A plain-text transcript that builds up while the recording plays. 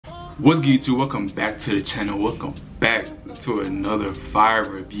What's good, YouTube? Welcome back to the channel. Welcome back to another fire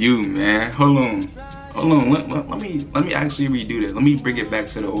review, man. Hold on. Let me actually redo that. Let me bring it back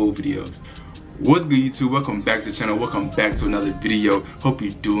to the old videos. What's good, YouTube? Welcome back to the channel. Welcome back to another video. Hope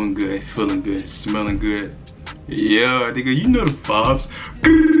you're doing good, feeling good, smelling good. Yeah, nigga, you know the vibes.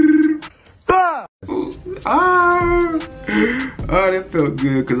 That felt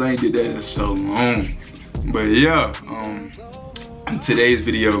good because I ain't did that in so long. But yeah, in today's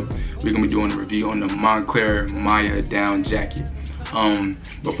video, we're gonna be doing a review on the Moncler Maya down jacket.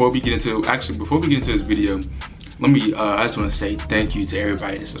 Before we get into this video, let me I just want to say thank you to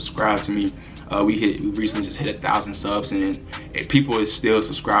everybody that subscribed to me. We recently just hit 1,000 subs, and people are still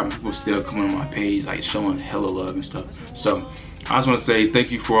subscribing. People are still coming on my page, like showing hella love and stuff. So I just want to say thank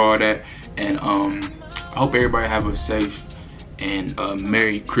you for all that, and I hope everybody have a safe and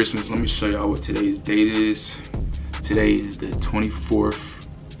Merry Christmas. Let me show y'all what today's date is. Today is the 24th.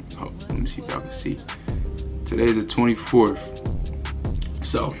 Oh, let me see if y'all can see. Today is the 24th.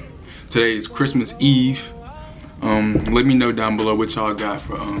 So today is Christmas Eve. Let me know down below what y'all got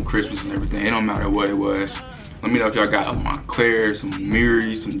for Christmas and everything. It don't matter what it was. Let me know if y'all got a Moncler, some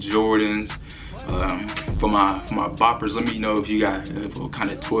Miris, some Jordans. For my boppers, let me know if you got what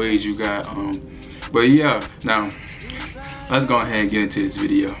kind of toys you got. But yeah, now let's go ahead and get into this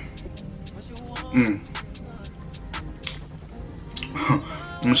video.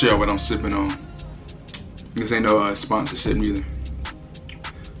 I'm gonna show y'all what I'm sipping on. This ain't no sponsorship neither.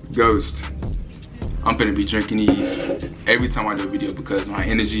 Ghost. I'm gonna be drinking these every time I do a video because my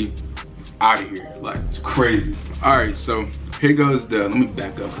energy is out of here. Like, it's crazy. Alright, so here goes the, let me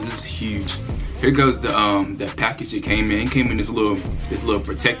back up because this is huge. Here goes the package it came in. It came in this little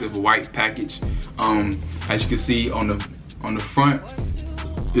protective white package. As you can see on the front,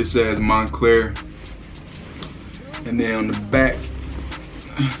 it says Moncler. And then on the back,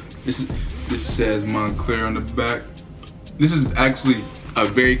 this says Moncler on the back. This is actually a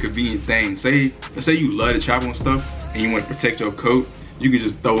very convenient thing. Let's say you love to travel and stuff and you want to protect your coat, you can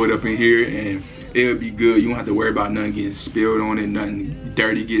just throw it up in here and it'll be good. You won't have to worry about nothing getting spilled on it, nothing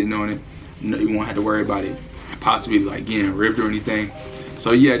dirty getting on it. You won't have to worry about it possibly like getting ripped or anything.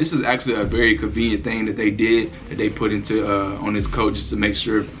 So yeah, this is actually a very convenient thing that they put into on this coat, just to make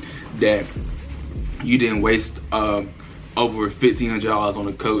sure that you didn't waste over $1,500 on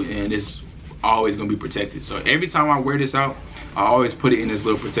the coat, and it's always gonna be protected. So every time I wear this out, I always put it in this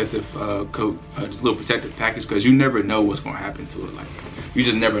little protective coat, this little protective package, because you never know what's gonna happen to it. Like, you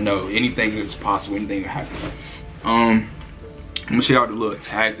just never know. Anything is possible, anything can happen. I'm gonna show y'all the little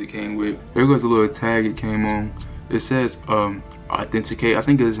tags it came with. There goes the little tag it came on. It says authenticate. I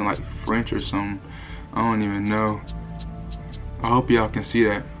think it's in like French or something. I don't even know. I hope y'all can see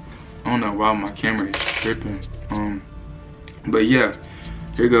that. I don't know why my camera is tripping. But yeah,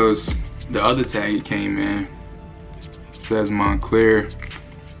 here goes the other tag it came in. It says Moncler,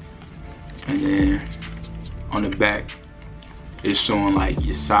 and then on the back it's showing like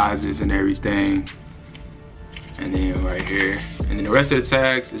your sizes and everything. And then right here, and then the rest of the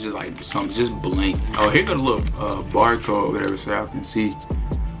tags is just like something just blank. Oh, here got a little barcode, whatever, so y'all can see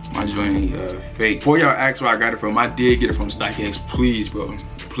my joint fake. Before y'all ask where I got it from, I did get it from StockX. Please, bro,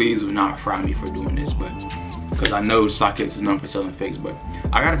 please do not fry me for doing this, but because I know StockX is known for selling fakes. But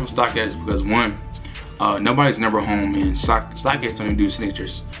I got it from StockX because one, nobody's never home, and StockX only do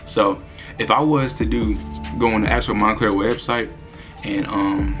signatures. So if I was to go on the actual Moncler website, and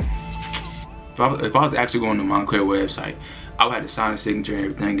if I was actually going to the Moncler website, I would have to sign a signature and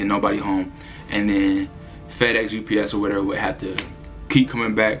everything, and nobody home, and then FedEx, UPS, or whatever would have to keep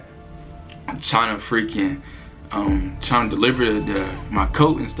coming back, trying to deliver my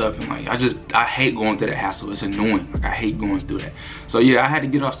coat and stuff. And like, I hate going through that hassle. It's annoying. Like, I hate going through that. So yeah, I had to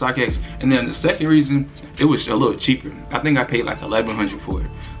get off StockX. And then the second reason, it was a little cheaper. I think I paid like $1,100 for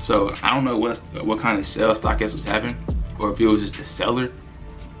it. So I don't know what kind of sale StockX was having, or if it was just a seller.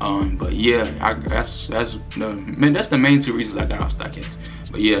 But yeah, that's the main two reasons I got off StockX.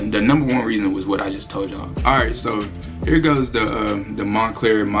 But yeah, the #1 reason was what I just told y'all. All right, so here goes the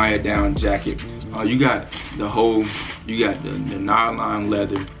Moncler Maya down jacket. You got the nylon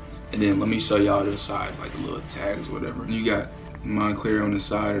leather, and then let me show y'all the side, like the little tags or whatever. You got Moncler on the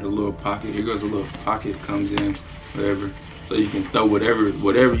side of the little pocket. Here goes a little pocket comes in, whatever. So you can throw whatever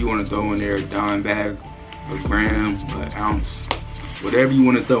you want to throw in there, a dime bag, a gram, an ounce. Whatever you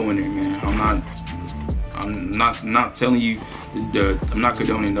want to throw in there, man. I'm not telling you, I'm not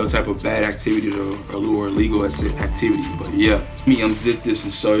condoning no type of bad activities or illegal activities. But yeah, let me unzip this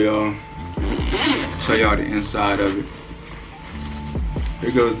and show y'all the inside of it.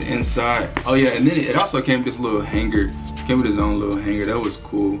 Here goes the inside. Oh yeah, and then it also came with this little hanger. It came with its own little hanger. That was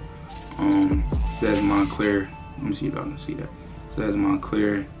cool. Says Moncler. Let me see if y'all can see that. Says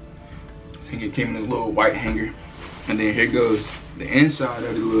Moncler. I think it came in this little white hanger. And then here goes the inside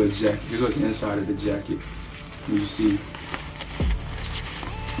of the little jacket. Here goes the inside of the jacket. You see,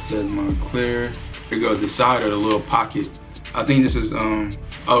 it says Moncler. Here goes the side of the little pocket. I think this is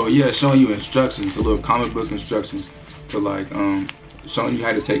oh yeah, showing you instructions, the little comic book instructions to like showing you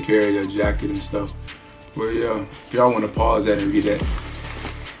how to take care of your jacket and stuff. Well yeah, if y'all want to pause that and read that,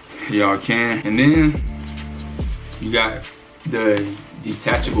 y'all can. And then you got the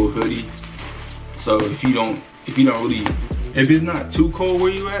detachable hoodie. So if it's not too cold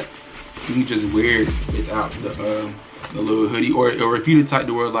where you at, you can just wear it without the little hoodie. Or if you the type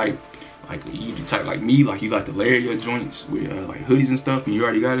to wear like you the type like me, like you like to layer your joints with like hoodies and stuff, and you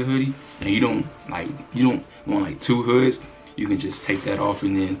already got a hoodie, and you don't want like two hoods, you can just take that off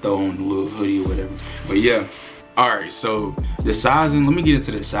and then throw on the little hoodie or whatever. But yeah, all right, so the sizing, let me get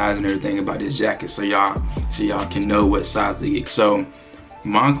into the size and everything about this jacket so y'all can know what size to get. So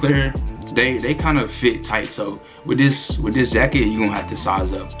Moncler, they kind of fit tight. So with this jacket, you're gonna have to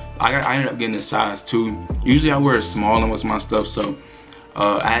size up. I ended up getting a size 2. Usually I wear a small and with my stuff, so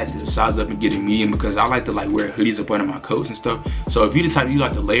I had to size up and get a medium because I like to like wear hoodies up under my coats and stuff. So if you the type you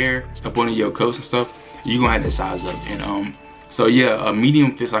like to layer up under your coats and stuff, you're gonna have to size up. And so yeah, a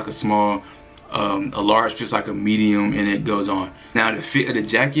medium fits like a small, a large fits like a medium, and it goes on. Now the fit of the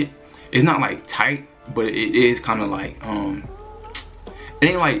jacket, it's not like tight, but it is kind of like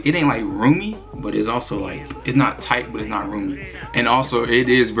it ain't like roomy, but it's also like, it's not tight, but it's not roomy. And also it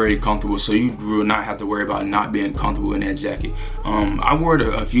is very comfortable, so you will not have to worry about not being comfortable in that jacket. I wore it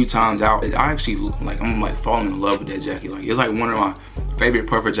a few times out. I actually I'm like falling in love with that jacket. Like it's like one of my favorite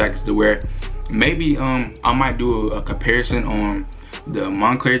puffer jackets to wear. Maybe I might do a comparison on the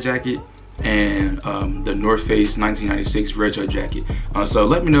Moncler jacket and the North Face 1996 retro jacket. So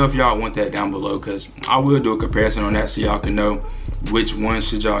let me know if y'all want that down below, because I will do a comparison on that so y'all can know which one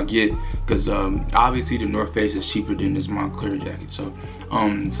should y'all get, because obviously the North Face is cheaper than this Moncler jacket.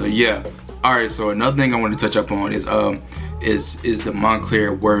 So yeah. All right, so another thing I want to touch up on is the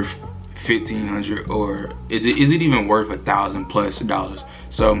Moncler worth $1,500, or is it even worth $1,000+?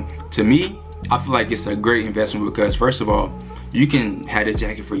 So to me, I feel like it's a great investment because first of all, you can have this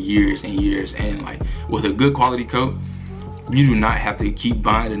jacket for years and years, and like with a good quality coat, you do not have to keep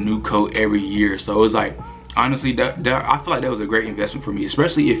buying a new coat every year. So it's like, honestly, I feel like that was a great investment for me,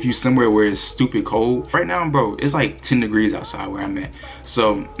 especially if you somewhere where it's stupid cold. Right now, bro, it's like 10 degrees outside where I'm at.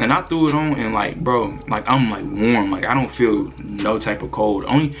 So, and I threw it on and like, bro, like I'm like warm, like I don't feel no type of cold.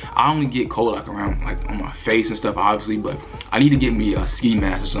 I only get cold like around like on my face and stuff, obviously, but I need to get me a ski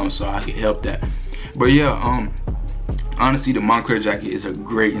mask or something so I can help that. But yeah, honestly, the Moncler jacket is a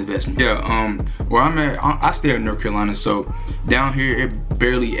great investment. Yeah, where I'm at, I stay in North Carolina, so down here it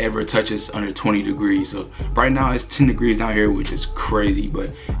barely ever touches under 20 degrees. So right now it's 10 degrees down here, which is crazy.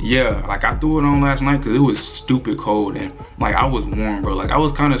 But yeah, like I threw it on last night because it was stupid cold, and like I was warm, bro. Like I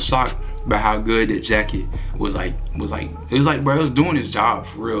was kind of shocked by how good the jacket was. It was like, bro, it was doing its job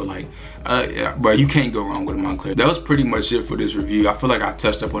for real. Like yeah, bro, you can't go wrong with a Moncler. That was pretty much it for this review. I feel like I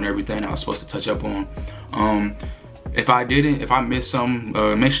touched up on everything I was supposed to touch up on. If I missed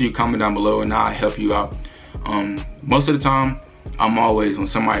something, make sure you comment down below and I'll help you out. Most of the time, when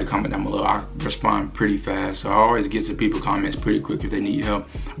somebody comment down below, I respond pretty fast. So I always get to people's comments pretty quick if they need help.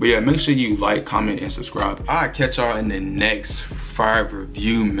 But yeah, make sure you like, comment, and subscribe. I'll catch y'all in the next fire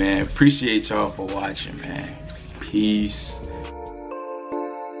review, man. Appreciate y'all for watching, man. Peace.